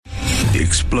the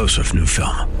explosive new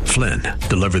film, Flynn,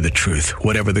 Deliver the Truth,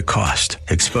 Whatever the Cost,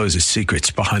 exposes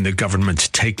secrets behind the government's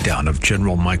takedown of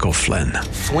General Michael Flynn.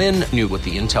 Flynn knew what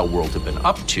the intel world had been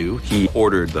up to. He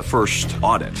ordered the first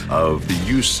audit of the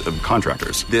use of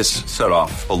contractors. This set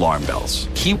off alarm bells.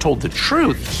 He told the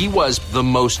truth. He was the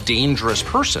most dangerous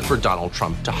person for Donald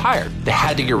Trump to hire. They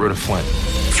had to get rid of Flynn.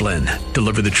 Flynn,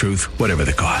 Deliver the Truth, Whatever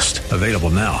the Cost. Available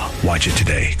now. Watch it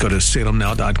today. Go to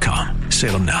salemnow.com.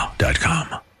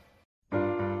 salemnow.com.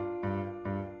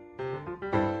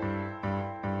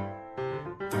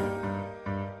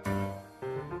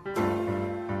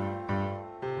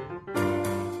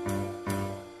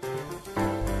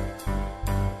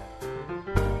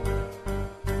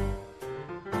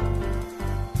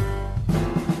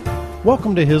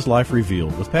 Welcome to His Life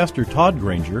Revealed with Pastor Todd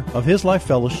Granger of His Life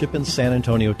Fellowship in San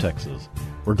Antonio, Texas.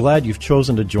 We're glad you've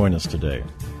chosen to join us today.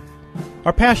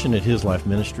 Our passion at His Life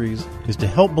Ministries is to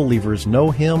help believers know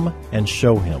Him and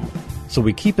show Him. So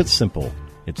we keep it simple.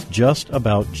 It's just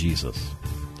about Jesus.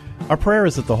 Our prayer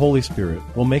is that the Holy Spirit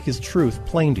will make His truth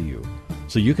plain to you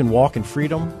so you can walk in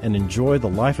freedom and enjoy the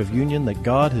life of union that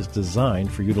God has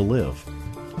designed for you to live.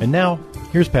 And now,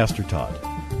 here's Pastor Todd.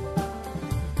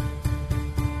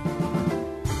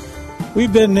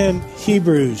 We've been in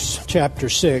Hebrews chapter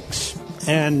 6,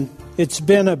 and it's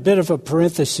been a bit of a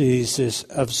parenthesis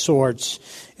of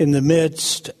sorts in the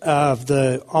midst of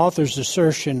the author's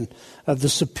assertion of the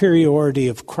superiority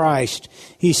of Christ.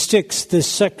 He sticks this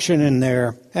section in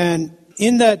there, and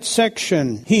in that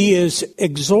section, he is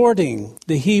exhorting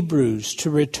the Hebrews to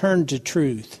return to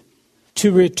truth,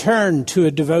 to return to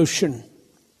a devotion,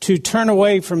 to turn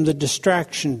away from the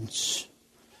distractions,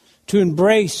 to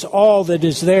embrace all that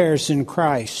is theirs in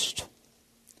Christ.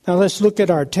 Now let's look at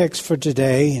our text for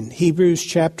today in Hebrews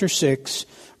chapter 6,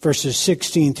 verses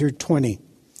 16 through 20.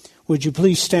 Would you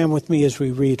please stand with me as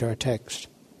we read our text?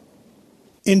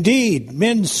 Indeed,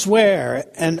 men swear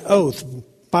an oath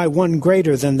by one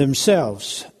greater than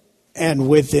themselves, and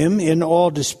with them in all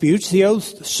disputes the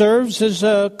oath serves as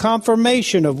a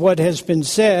confirmation of what has been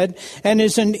said and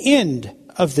is an end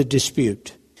of the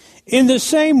dispute. In the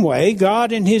same way,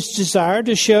 God, in His desire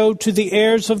to show to the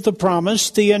heirs of the promise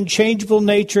the unchangeable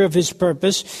nature of His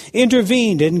purpose,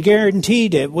 intervened and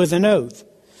guaranteed it with an oath,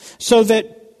 so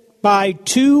that by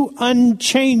two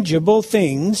unchangeable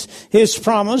things, His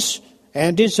promise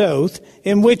and His oath,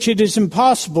 in which it is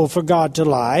impossible for God to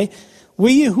lie,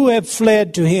 we who have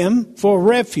fled to Him for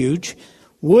refuge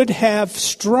would have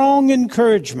strong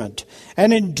encouragement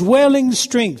and indwelling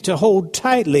strength to hold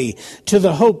tightly to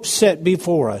the hope set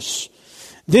before us.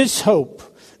 This hope,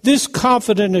 this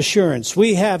confident assurance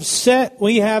we have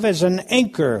as an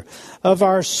anchor of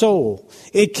our soul.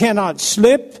 It cannot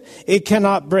slip, it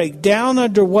cannot break down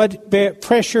under what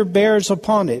pressure bears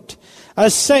upon it. A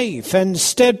safe and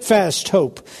steadfast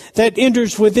hope that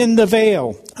enters within the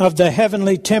veil of the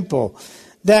heavenly temple,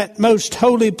 that most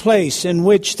holy place in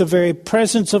which the very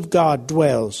presence of God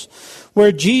dwells,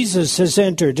 where Jesus has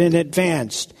entered and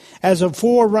advanced as a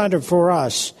forerunner for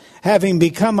us, having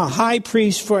become a high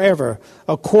priest forever,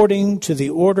 according to the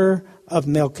order of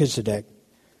Melchizedek.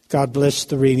 God bless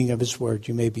the reading of His word.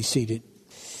 You may be seated.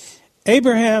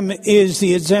 Abraham is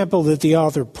the example that the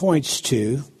author points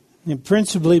to, and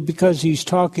principally because he's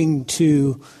talking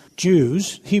to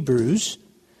Jews, Hebrews,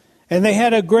 and they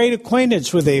had a great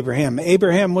acquaintance with Abraham.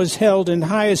 Abraham was held in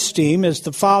high esteem as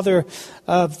the father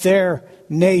of their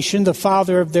nation, the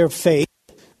father of their faith.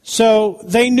 So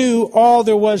they knew all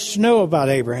there was to know about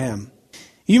Abraham.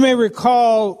 You may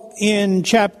recall in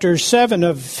chapter 7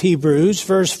 of Hebrews,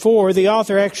 verse 4, the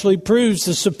author actually proves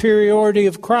the superiority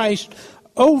of Christ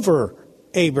over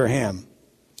Abraham.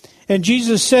 And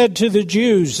Jesus said to the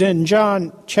Jews in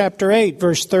John chapter 8,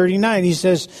 verse 39, He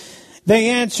says,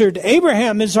 they answered,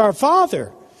 Abraham is our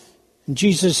father. And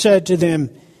Jesus said to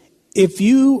them, if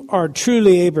you are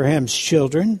truly Abraham's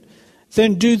children,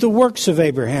 then do the works of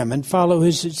Abraham and follow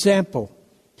his example.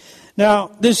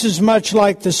 Now, this is much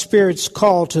like the Spirit's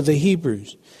call to the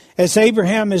Hebrews, as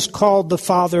Abraham is called the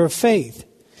father of faith.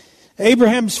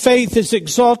 Abraham's faith is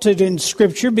exalted in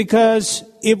Scripture because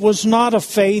it was not a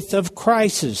faith of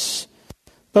crisis,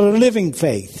 but a living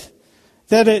faith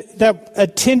that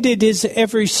attended his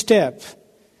every step.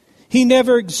 He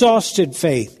never exhausted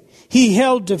faith. He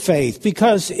held to faith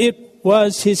because it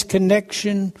was his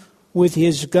connection with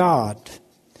his God.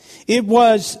 It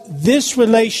was this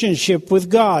relationship with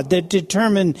God that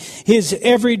determined his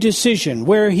every decision,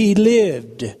 where he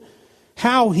lived,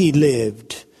 how he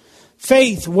lived.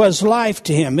 Faith was life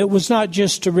to him. It was not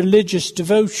just a religious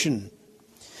devotion.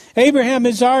 Abraham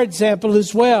is our example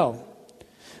as well.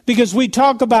 Because we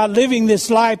talk about living this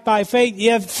life by faith,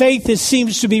 yet faith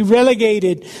seems to be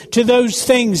relegated to those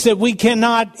things that we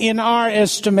cannot, in our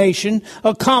estimation,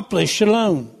 accomplish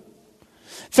alone.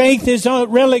 Faith is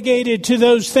relegated to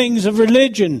those things of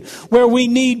religion where we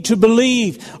need to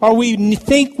believe, or we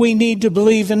think we need to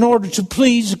believe in order to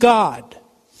please God.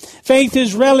 Faith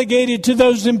is relegated to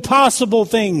those impossible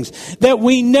things that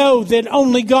we know that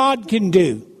only God can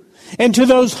do. And to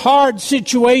those hard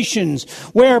situations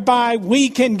whereby we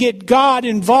can get God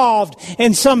involved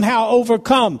and somehow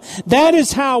overcome. That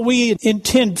is how we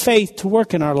intend faith to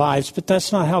work in our lives, but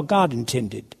that's not how God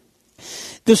intended.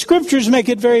 The scriptures make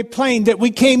it very plain that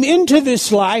we came into this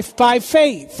life by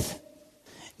faith.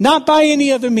 Not by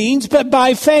any other means, but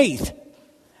by faith.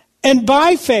 And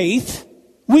by faith,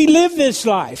 we live this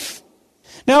life.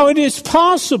 Now, it is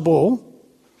possible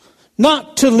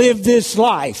not to live this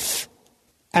life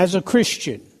as a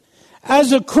Christian.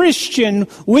 As a Christian,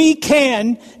 we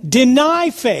can deny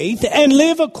faith and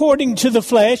live according to the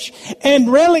flesh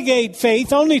and relegate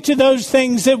faith only to those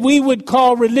things that we would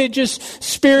call religious,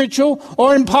 spiritual,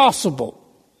 or impossible.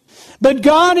 But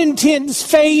God intends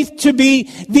faith to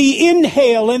be the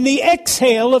inhale and the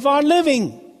exhale of our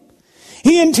living.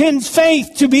 He intends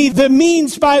faith to be the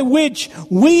means by which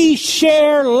we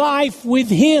share life with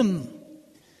Him.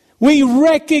 We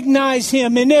recognize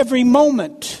Him in every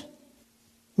moment.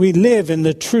 We live in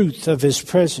the truth of His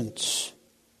presence.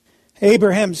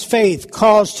 Abraham's faith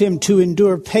caused him to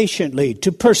endure patiently,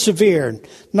 to persevere,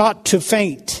 not to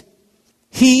faint.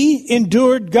 He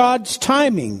endured God's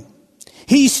timing.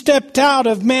 He stepped out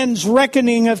of man's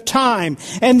reckoning of time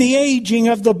and the aging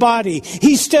of the body.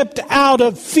 He stepped out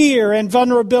of fear and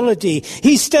vulnerability.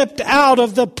 He stepped out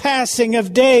of the passing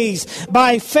of days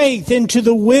by faith into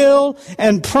the will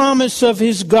and promise of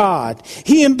his God.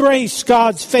 He embraced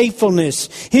God's faithfulness,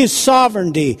 His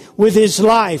sovereignty with his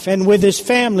life and with his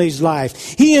family's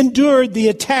life. He endured the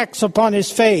attacks upon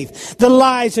his faith, the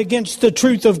lies against the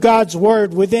truth of God's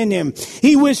word within him.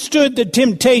 He withstood the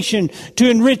temptation to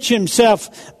enrich himself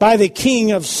by the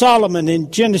king of Solomon in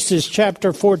Genesis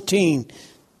chapter 14.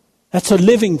 That's a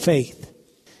living faith.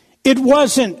 It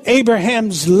wasn't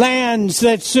Abraham's lands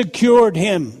that secured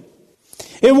him.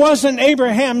 It wasn't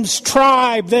Abraham's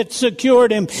tribe that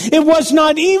secured him. It was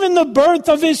not even the birth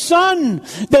of his son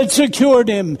that secured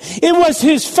him. It was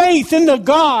his faith in the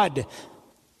God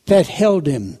that held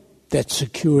him, that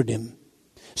secured him.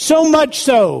 So much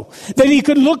so that he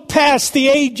could look past the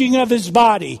aging of his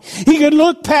body. He could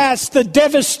look past the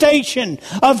devastation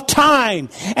of time.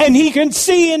 And he can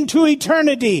see into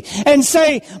eternity and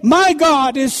say, my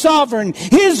God is sovereign.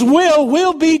 His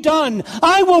will be done.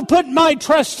 I will put my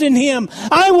trust in Him.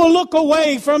 I will look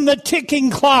away from the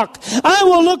ticking clock. I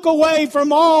will look away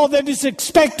from all that is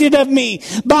expected of me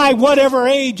by whatever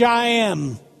age I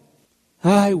am.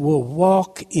 I will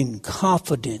walk in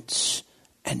confidence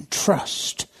and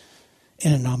trust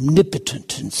in an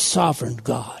omnipotent and sovereign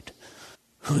God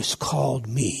who has called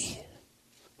me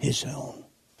His own.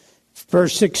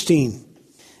 Verse 16.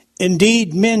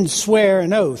 Indeed, men swear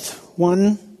an oath,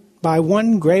 one by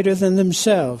one greater than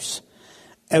themselves.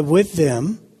 And with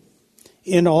them,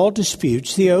 in all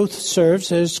disputes, the oath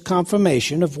serves as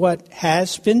confirmation of what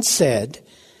has been said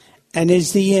and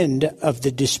is the end of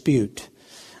the dispute.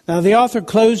 Now, the author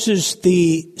closes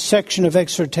the section of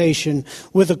exhortation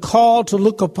with a call to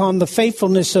look upon the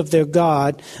faithfulness of their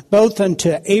God, both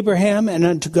unto Abraham and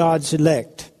unto God's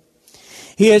elect.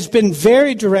 He has been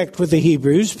very direct with the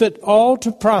Hebrews, but all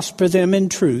to prosper them in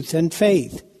truth and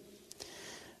faith.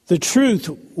 The truth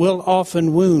will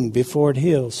often wound before it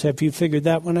heals. Have you figured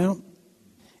that one out?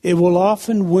 It will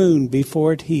often wound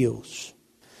before it heals.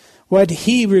 What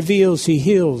He reveals, He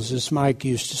heals, as Mike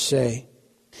used to say.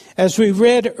 As we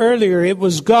read earlier, it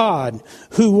was God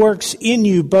who works in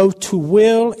you both to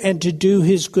will and to do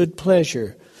His good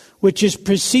pleasure, which is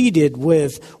preceded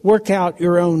with work out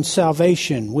your own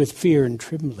salvation with fear and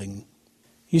trembling.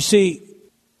 You see,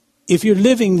 if you're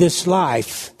living this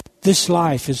life is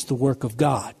the work of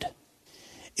God.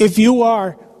 If you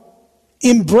are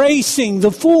embracing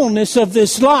the fullness of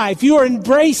this life, you are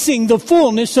embracing the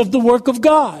fullness of the work of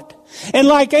God. And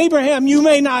like Abraham, you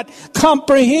may not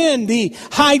comprehend the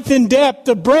height and depth,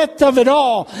 the breadth of it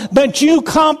all, but you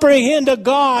comprehend a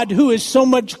God who is so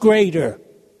much greater.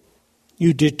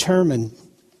 You determine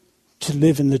to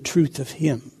live in the truth of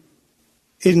Him.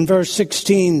 In verse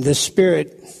 16, the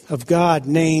Spirit of God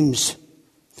names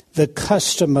the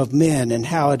custom of men and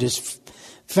how it is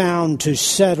found to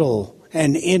settle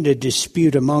and end a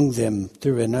dispute among them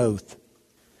through an oath.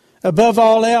 Above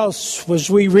all else, as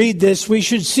we read this, we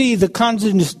should see the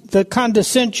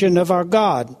condescension of our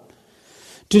God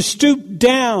to stoop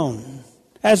down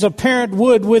as a parent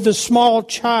would with a small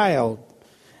child,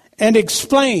 and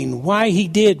explain why he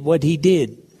did what he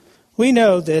did. We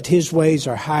know that his ways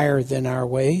are higher than our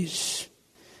ways,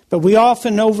 but we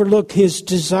often overlook his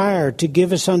desire to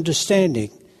give us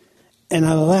understanding and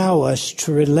allow us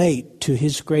to relate to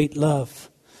his great love.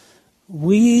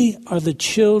 We are the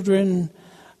children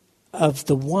of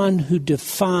the one who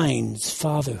defines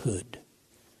fatherhood.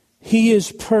 He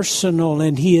is personal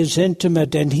and he is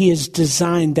intimate, and he has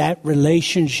designed that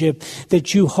relationship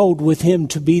that you hold with him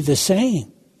to be the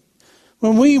same.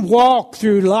 When we walk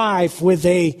through life with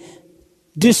a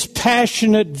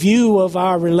dispassionate view of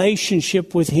our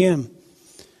relationship with him,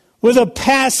 with a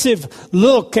passive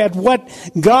look at what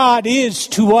God is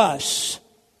to us,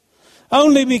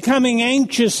 only becoming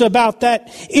anxious about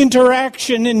that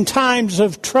interaction in times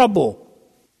of trouble,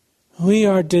 we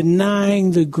are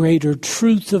denying the greater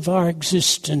truth of our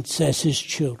existence as his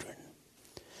children.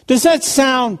 Does that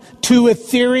sound too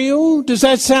ethereal? Does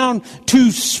that sound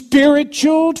too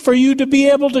spiritual for you to be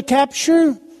able to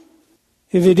capture?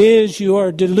 If it is, you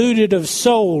are deluded of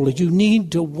soul. You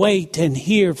need to wait and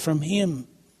hear from him.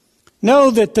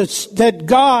 Know that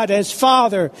God as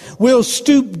Father will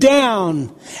stoop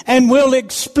down and will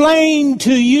explain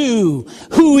to you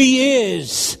who he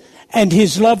is and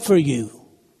his love for you.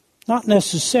 Not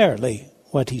necessarily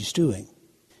what he's doing.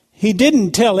 He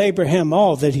didn't tell Abraham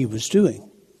all that he was doing.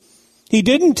 He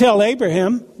didn't tell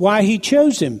Abraham why he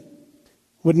chose him.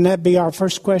 Wouldn't that be our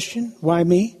first question? Why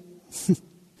me?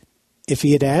 If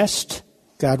he had asked,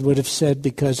 God would have said,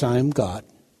 because I am God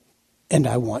and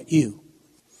I want you.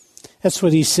 That's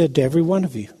what he said to every one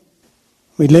of you.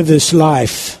 We live this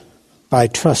life by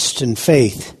trust and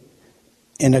faith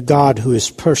in a God who is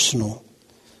personal,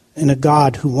 in a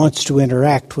God who wants to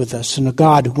interact with us, and a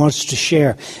God who wants to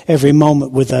share every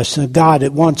moment with us, and a God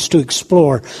that wants to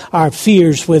explore our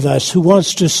fears with us, who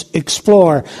wants to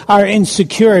explore our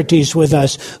insecurities with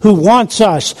us, who wants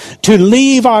us to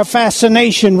leave our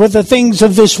fascination with the things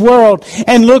of this world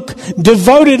and look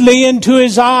devotedly into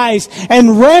his eyes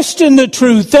and rest in the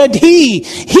truth that he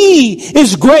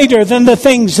is greater than the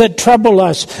things that trouble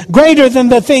us, greater than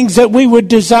the things that we would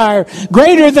desire,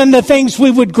 greater than the things we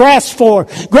would grasp for,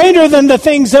 greater than the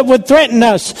things that would threaten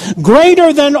us.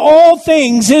 Greater than all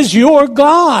things is your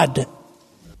God.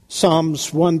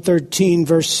 Psalms 113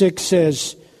 verse 6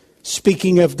 says,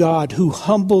 speaking of God, who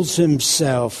humbles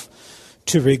himself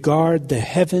to regard the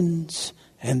heavens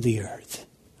and the earth.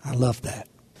 I love that.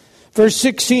 Verse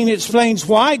 16 explains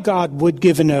why God would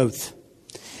give an oath.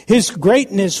 His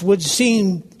greatness would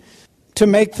seem to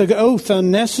make the oath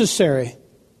unnecessary,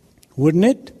 wouldn't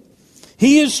it?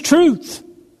 He is truth.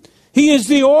 He is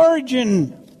the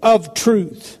origin of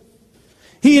truth.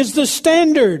 He is the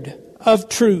standard of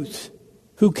truth,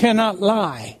 who cannot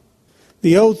lie.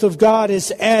 The oath of God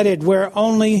is added where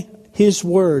only his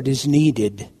word is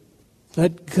needed.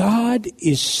 But God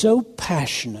is so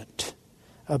passionate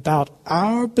about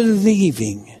our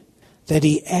believing that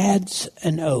he adds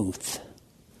an oath.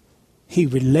 He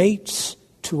relates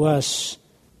to us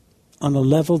on a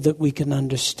level that we can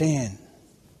understand.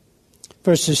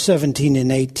 Verses 17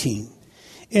 and 18.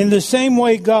 In the same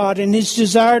way, God, in his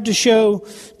desire to show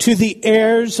to the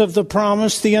heirs of the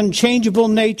promise the unchangeable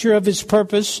nature of his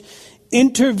purpose,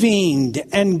 intervened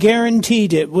and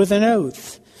guaranteed it with an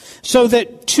oath, so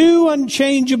that two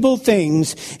unchangeable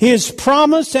things, his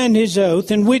promise and his oath,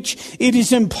 in which it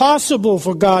is impossible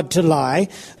for God to lie,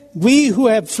 we who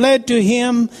have fled to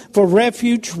him for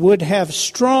refuge would have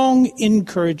strong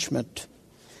encouragement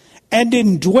and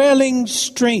indwelling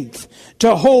strength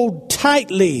to hold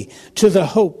tightly to the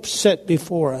hope set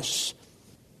before us.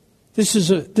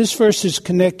 This verse is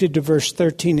connected to verse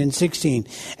 13 and 16.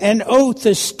 An oath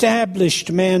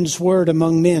established man's word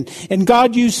among men. And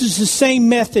God uses the same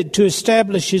method to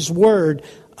establish his word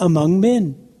among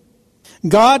men.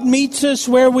 God meets us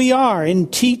where we are in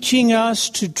teaching us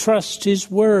to trust his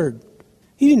word.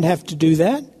 He didn't have to do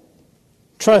that.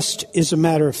 Trust is a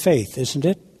matter of faith, isn't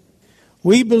it?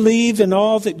 We believe in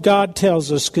all that God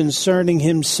tells us concerning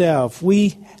himself.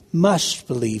 We must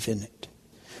believe in it.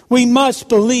 We must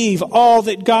believe all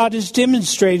that God has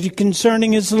demonstrated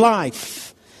concerning his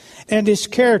life and his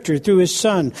character through his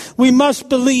Son. We must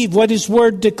believe what his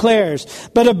word declares.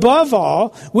 But above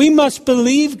all, we must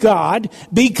believe God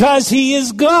because he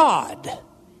is God.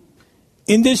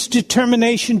 In this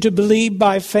determination to believe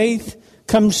by faith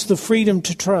comes the freedom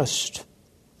to trust.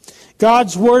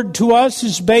 God's word to us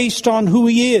is based on who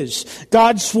he is.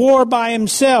 God swore by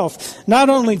himself, not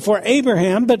only for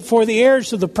Abraham, but for the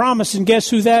heirs of the promise. And guess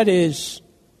who that is?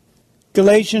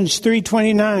 Galatians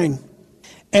 3:29.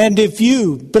 And if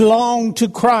you belong to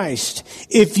Christ,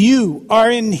 if you are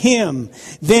in Him,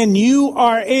 then you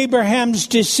are Abraham's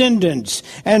descendants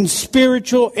and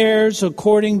spiritual heirs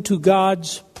according to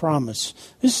God's promise.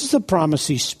 This is the promise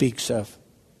he speaks of.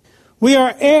 We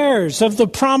are heirs of the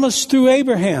promise through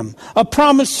Abraham, a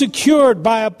promise secured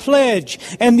by a pledge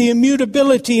and the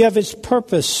immutability of his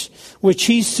purpose, which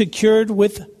he secured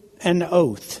with an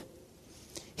oath.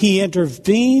 He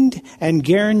intervened and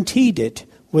guaranteed it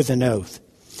with an oath.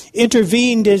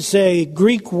 Intervened is a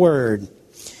Greek word.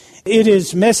 It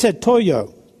is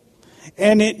mesetoio,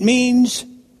 and it means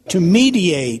to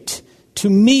mediate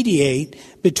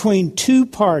between two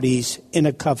parties in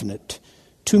a covenant.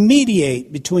 To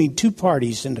mediate between two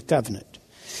parties in a covenant.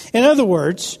 In other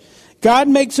words, God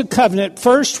makes a covenant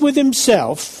first with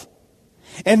himself,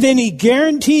 and then he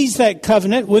guarantees that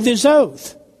covenant with his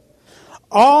oath.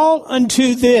 All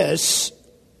of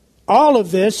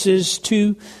this is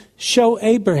to show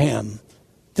Abraham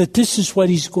that this is what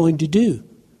he's going to do.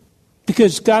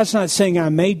 Because God's not saying I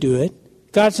may do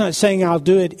it. God's not saying I'll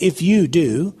do it if you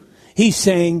do. He's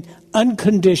saying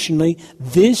unconditionally,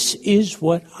 this is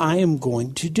what I am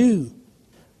going to do.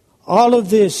 All of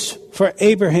this for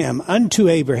Abraham,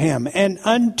 and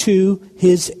unto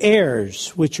his heirs,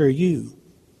 which are you,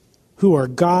 who are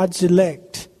God's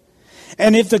elect.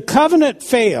 And if the covenant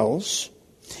fails,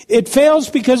 it fails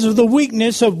because of the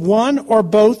weakness of one or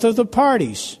both of the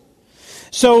parties.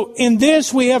 So in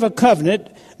this we have a covenant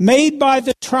made by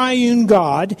the triune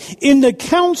God in the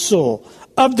council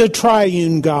of the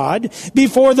triune God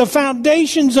before the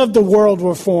foundations of the world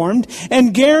were formed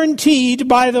and guaranteed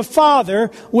by the Father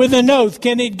with an oath.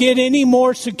 Can it get any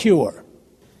more secure?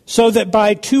 So that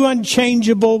by two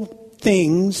unchangeable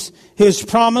things, his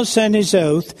promise and his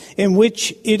oath, in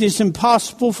which it is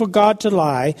impossible for God to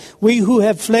lie, we who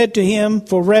have fled to him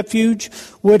for refuge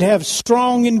would have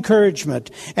strong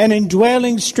encouragement and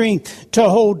indwelling strength to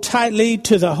hold tightly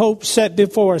to the hope set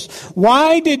before us.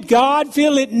 Why did God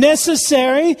feel it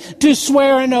necessary to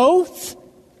swear an oath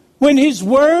when his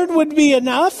word would be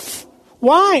enough?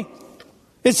 Why?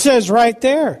 It says right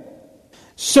there,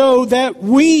 so that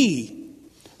we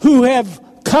who have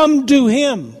come to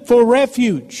him for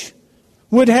refuge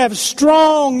would have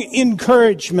strong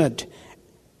encouragement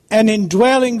and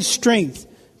indwelling strength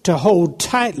to hold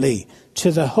tightly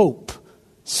to the hope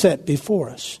set before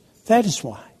us. That is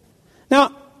why.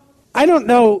 Now, I don't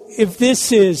know if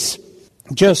this is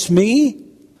just me,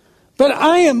 but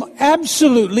I am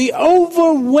absolutely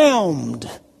overwhelmed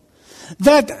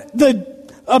that the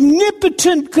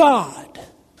omnipotent God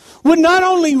would not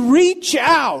only reach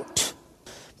out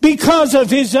because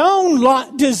of his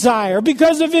own desire,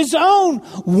 because of his own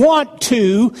want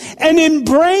to, and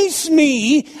embrace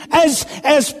me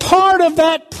as part of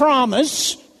that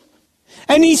promise.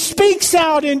 And he speaks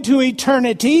out into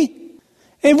eternity,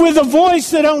 and with a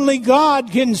voice that only God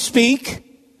can speak.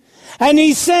 And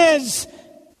he says,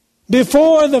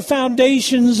 before the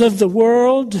foundations of the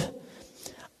world,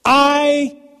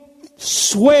 I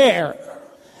swear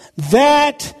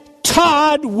that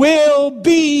Todd will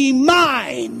be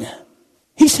mine.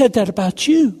 He said that about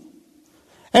you.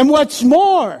 And what's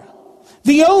more,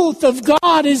 the oath of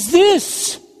God is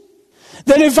this,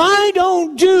 that if I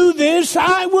don't do this,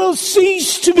 I will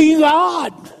cease to be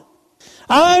God.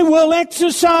 I will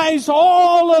exercise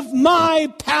all of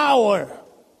my power.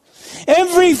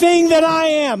 Everything that I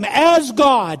am as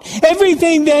God,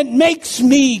 everything that makes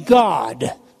me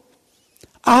God,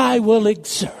 I will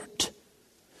exert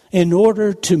in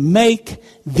order to make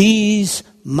these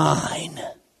mine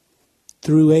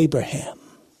through Abraham,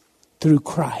 through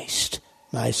Christ,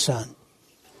 my son.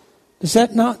 Does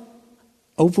that not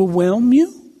overwhelm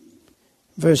you?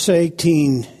 Verse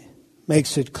 18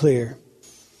 makes it clear.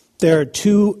 There are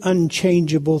two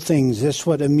unchangeable things. That's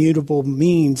what immutable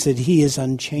means, that he is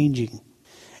unchanging.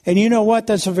 And you know what?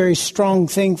 That's a very strong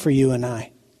thing for you and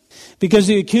I. Because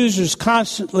the accuser is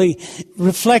constantly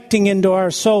reflecting into our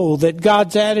soul that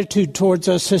God's attitude towards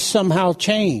us has somehow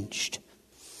changed.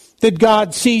 That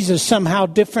God sees us somehow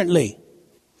differently.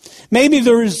 Maybe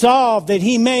the resolve that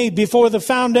he made before the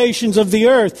foundations of the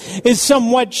earth is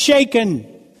somewhat shaken.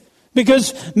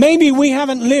 Because maybe we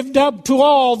haven't lived up to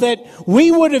all that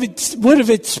we would have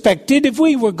expected if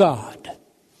we were God.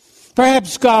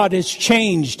 Perhaps God has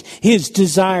changed his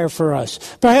desire for us.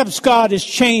 Perhaps God has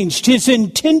changed his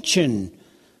intention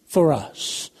for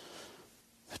us.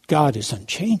 But God is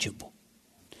unchangeable.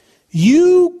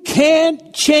 You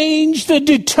can't change the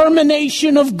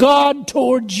determination of God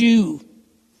towards you.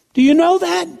 Do you know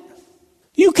that?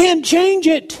 You can't change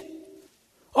it.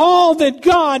 All that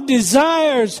God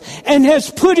desires and has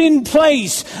put in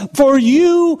place for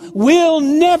you will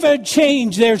never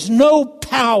change. There's no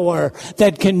power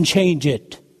that can change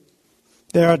it.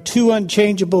 There are two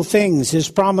unchangeable things, His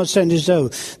promise and His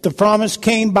oath. The promise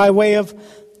came by way of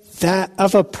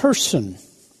a person,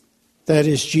 that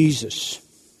is Jesus.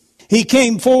 He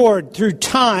came forward through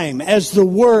time as the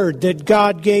word that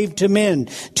God gave to men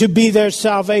to be their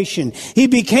salvation. He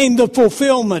became the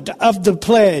fulfillment of the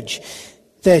pledge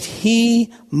that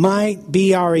He might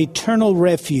be our eternal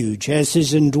refuge as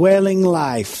His indwelling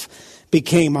life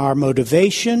became our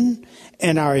motivation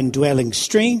and our indwelling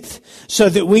strength, so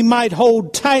that we might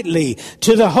hold tightly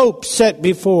to the hope set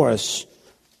before us.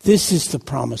 This is the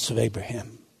promise of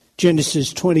Abraham.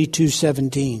 Genesis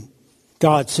 22:17.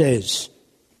 God says,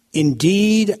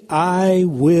 "Indeed, I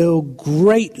will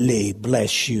greatly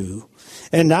bless you,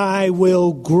 and I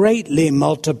will greatly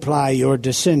multiply your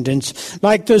descendants,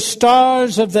 like the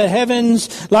stars of the heavens,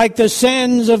 like the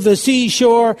sands of the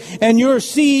seashore, and your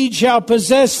seed shall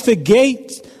possess the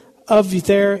gates of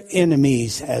their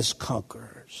enemies as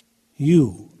conquerors."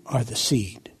 You are the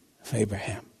seed of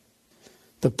Abraham.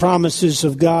 The promises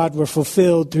of God were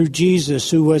fulfilled through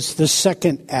Jesus, who was the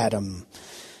second Adam.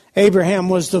 Abraham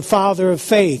was the father of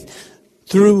faith,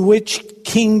 through which the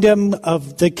kingdom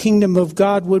of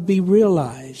God would be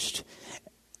realized.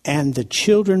 And the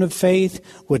children of faith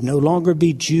would no longer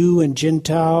be Jew and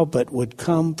Gentile, but would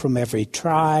come from every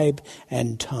tribe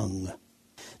and tongue.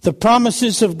 The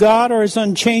promises of God are as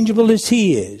unchangeable as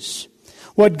He is.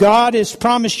 What God has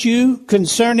promised you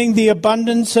concerning the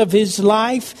abundance of His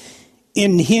life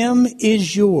in Him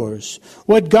is yours.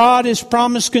 What God has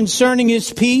promised concerning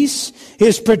His peace,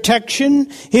 His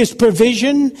protection, His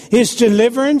provision, His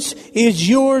deliverance is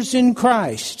yours in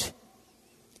Christ.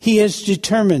 He has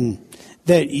determined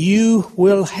that you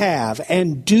will have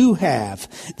and do have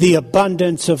the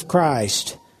abundance of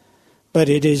Christ. But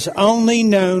it is only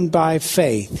known by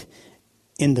faith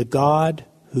in the God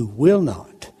who will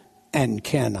not and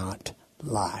cannot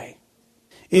lie.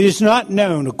 It is not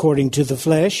known according to the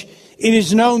flesh. It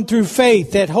is known through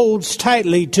faith that holds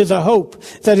tightly to the hope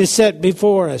that is set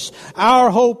before us. Our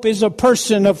hope is a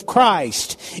person of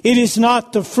Christ. It is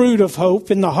not the fruit of hope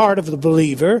in the heart of the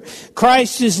believer.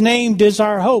 Christ is named as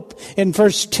our hope in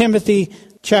 1 Timothy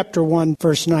chapter 1,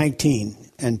 verse 19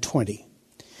 and 20.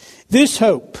 This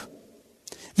hope,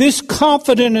 this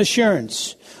confident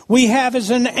assurance we have as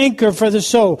an anchor for the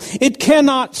soul. It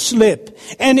cannot slip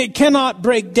and it cannot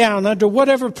break down under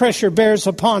whatever pressure bears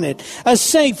upon it. A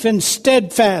safe and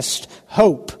steadfast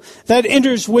hope that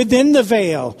enters within the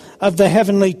veil of the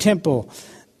heavenly temple,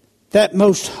 that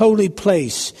most holy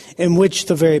place in which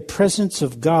the very presence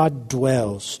of God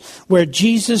dwells, where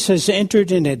Jesus has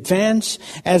entered in advance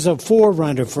as a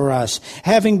forerunner for us,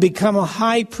 having become a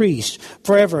high priest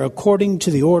forever according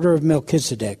to the order of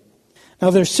Melchizedek. Now,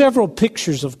 there's several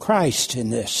pictures of Christ in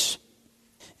this,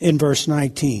 in verse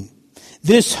 19.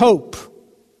 This hope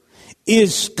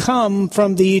is come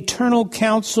from the eternal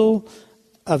counsel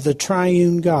of the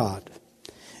triune God.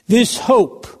 This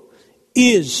hope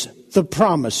is the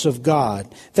promise of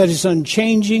God that is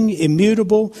unchanging,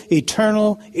 immutable,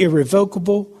 eternal,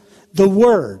 irrevocable. The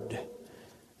Word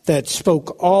that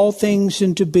spoke all things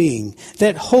into being,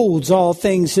 that holds all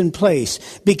things in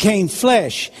place, became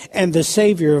flesh and the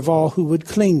Savior of all who would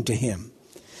cling to Him.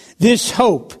 This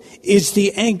hope is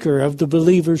the anchor of the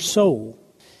believer's soul.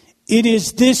 It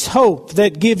is this hope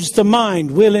that gives the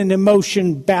mind, will, and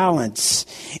emotion balance.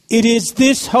 It is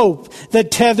this hope that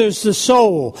tethers the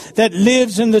soul, that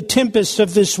lives in the tempest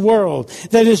of this world,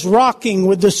 that is rocking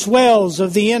with the swells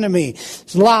of the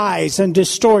enemy's lies and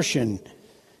distortion,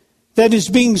 that is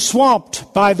being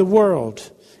swamped by the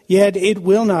world, yet it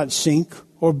will not sink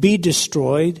or be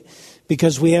destroyed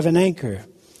because we have an anchor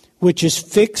which is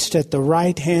fixed at the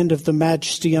right hand of the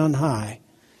Majesty on high.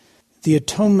 The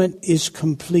atonement is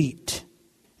complete.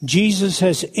 Jesus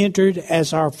has entered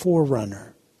as our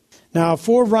forerunner. Now, a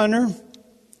forerunner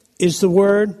is the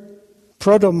word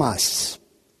protomos,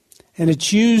 and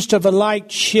it's used of a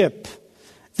light ship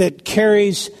that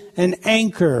carries an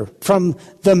anchor from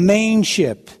the main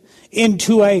ship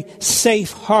into a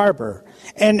safe harbor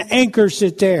and anchors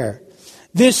it there.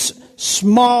 This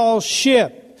small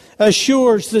ship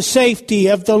assures the safety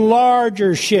of the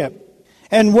larger ship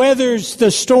and weathers the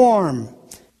storm.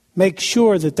 Make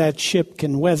sure that that ship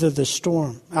can weather the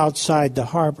storm outside the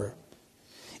harbor.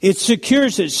 It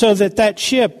secures it so that that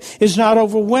ship is not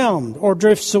overwhelmed or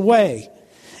drifts away.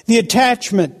 The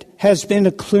attachment has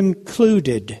been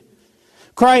concluded.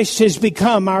 Christ has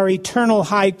become our eternal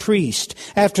high priest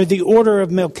after the order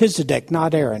of Melchizedek,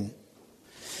 not Aaron.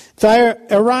 The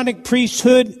Aaronic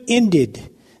priesthood ended.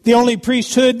 The only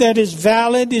priesthood that is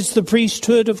valid is the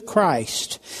priesthood of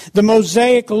Christ. The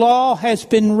Mosaic law has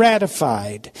been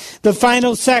ratified. The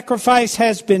final sacrifice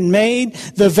has been made.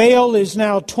 The veil is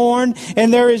now torn,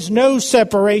 and there is no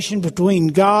separation between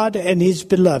God and his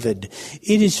beloved.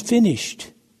 It is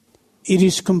finished. It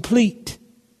is complete.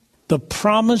 The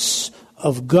promise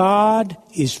of God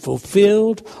is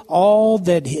fulfilled. All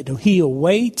that he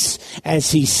awaits as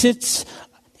he sits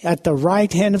at the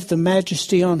right hand of the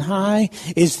Majesty on high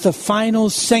is the final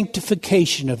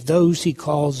sanctification of those he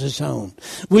calls his own,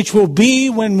 which will be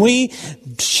when we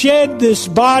shed this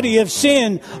body of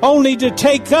sin only to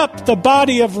take up the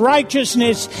body of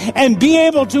righteousness and be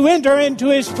able to enter into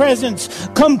his presence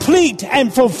complete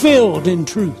and fulfilled in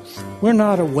truth. We're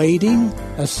not awaiting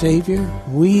a Savior.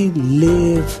 We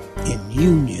live in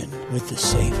union with the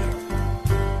Savior.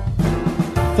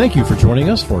 Thank you for joining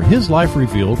us for His Life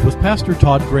Revealed with Pastor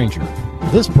Todd Granger.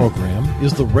 This program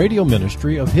is the radio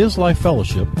ministry of His Life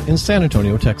Fellowship in San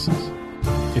Antonio, Texas.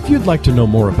 If you'd like to know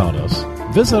more about us,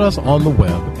 visit us on the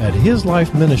web at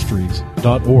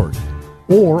hislifeministries.org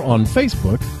or on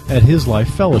Facebook at His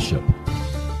Life Fellowship.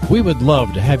 We would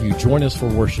love to have you join us for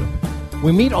worship.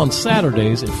 We meet on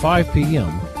Saturdays at 5 p.m.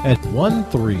 at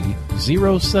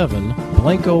 1307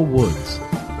 Blanco Woods,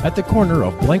 at the corner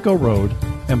of Blanco Road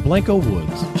and Blanco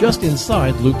Woods, just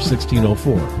inside Loop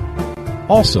 1604.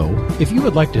 Also, if you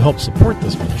would like to help support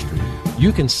this ministry,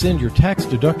 you can send your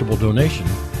tax-deductible donation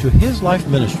to His Life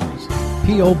Ministries,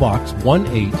 P.O. Box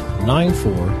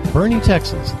 1894, Bernie,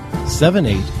 Texas,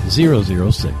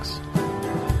 78006.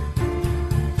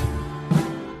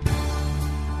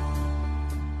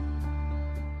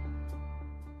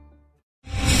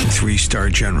 3-star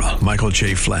General Michael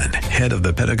J. Flynn, head of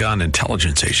the Pentagon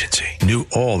Intelligence Agency, knew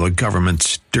all the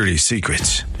government's dirty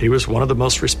secrets. He was one of the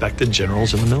most respected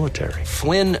generals in the military.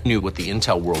 Flynn knew what the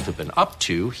intel world had been up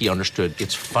to. He understood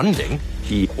its funding.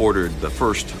 He ordered the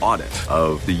first audit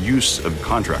of the use of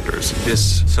contractors.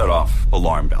 This set off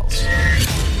alarm bells.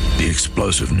 The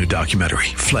explosive new documentary,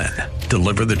 Flynn,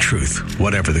 Deliver the Truth,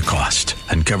 Whatever the Cost,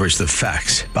 uncovers the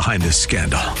facts behind this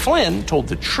scandal. Flynn told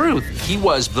the truth. He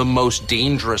was the most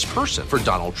dangerous person for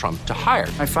Donald Trump to hire.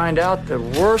 I find out the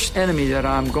worst enemy that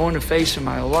I'm going to face in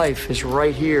my life is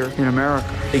right here in America.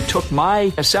 They took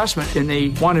my assessment and they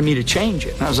wanted me to change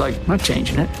it. And I was like, I'm not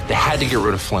changing it. They had to get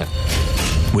rid of Flynn.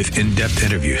 With in-depth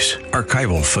interviews,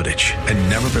 archival footage, and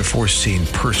never-before-seen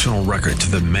personal records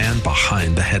of the man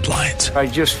behind the headlines. I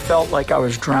just felt like I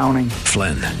was drowning.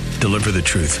 Flynn, Deliver the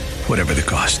Truth, Whatever the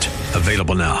Cost.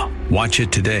 Available now. Watch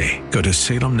it today. Go to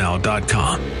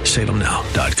salemnow.com.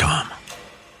 salemnow.com.